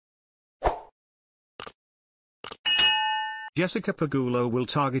Jessica Pegula will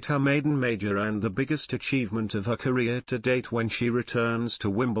target her maiden major and the biggest achievement of her career to date when she returns to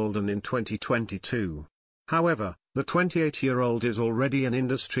Wimbledon in 2022. However, the 28-year-old is already an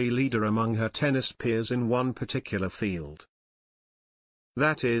industry leader among her tennis peers in one particular field.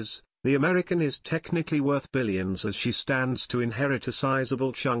 That is, the American is technically worth billions as she stands to inherit a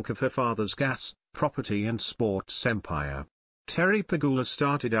sizable chunk of her father's gas, property and sports empire. Terry Pegula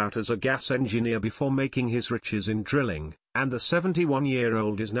started out as a gas engineer before making his riches in drilling, and the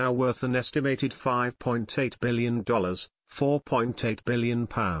 71-year-old is now worth an estimated $5.8 billion, £4.8 billion.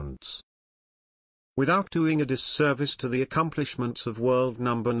 Without doing a disservice to the accomplishments of world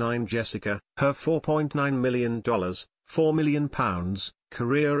number 9 Jessica, her $4.9 million, £4 million,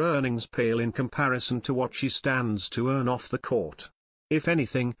 career earnings pale in comparison to what she stands to earn off the court. If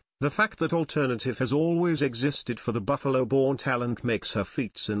anything, the fact that alternative has always existed for the Buffalo-born talent makes her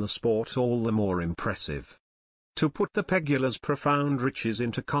feats in the sport all the more impressive. To put the Pegula's profound riches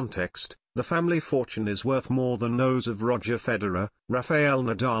into context, the family fortune is worth more than those of Roger Federer, Rafael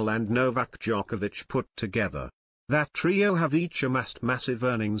Nadal and Novak Djokovic put together. That trio have each amassed massive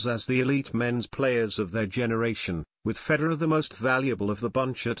earnings as the elite men's players of their generation, with Federer the most valuable of the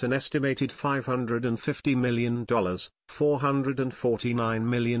bunch at an estimated $550 million, £449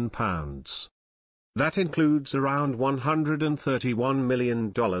 million. That includes around $131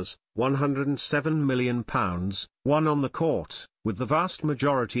 million, £107 million, won on the court, with the vast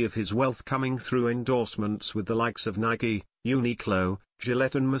majority of his wealth coming through endorsements with the likes of Nike, Uniqlo,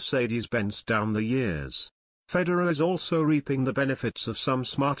 Gillette and Mercedes-Benz down the years. Federer is also reaping the benefits of some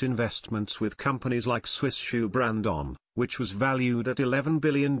smart investments with companies like Swiss shoe brand On, which was valued at $11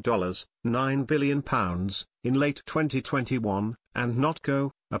 billion, £9 billion, in late 2021, and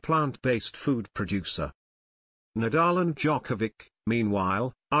Notco, a plant-based food producer. Nadal and Djokovic,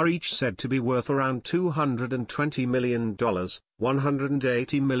 meanwhile, are each said to be worth around $220 million,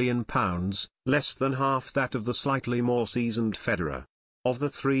 £180 million, less than half that of the slightly more seasoned Federer. Of the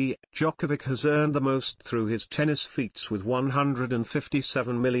three, Djokovic has earned the most through his tennis feats with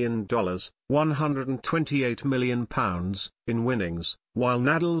 $157 million, £128 million, in winnings, while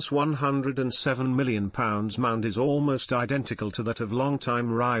Nadal's £107 million mound is almost identical to that of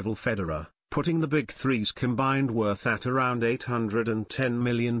longtime rival Federer, putting the big three's combined worth at around £810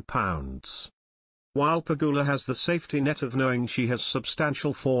 million. While Pegula has the safety net of knowing she has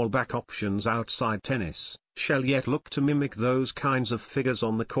substantial fallback options outside tennis, she'll yet look to mimic those kinds of figures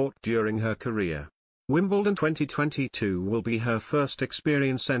on the court during her career. Wimbledon 2022 will be her first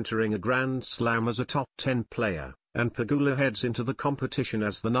experience entering a Grand Slam as a top 10 player, and Pegula heads into the competition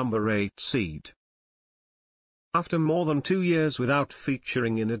as the number 8 seed. After more than 2 years without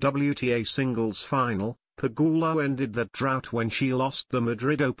featuring in a WTA singles final, Pegula ended that drought when she lost the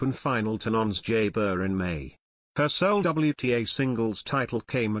Madrid Open final to Ons Jabeur in May. Her sole WTA singles title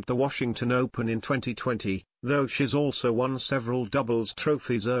came at the Washington Open in 2020, though she's also won several doubles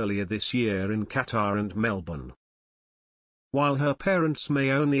trophies earlier this year in Qatar and Melbourne. While her parents may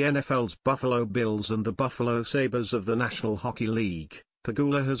own the NFL's Buffalo Bills and the Buffalo Sabres of the National Hockey League,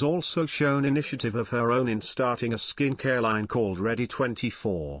 Pegula has also shown initiative of her own in starting a skincare line called Ready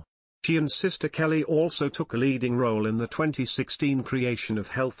 24. She and sister Kelly also took a leading role in the 2016 creation of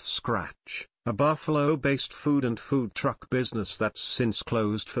Health Scratch, a Buffalo-based food and food truck business that's since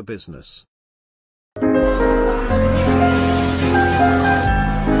closed for business.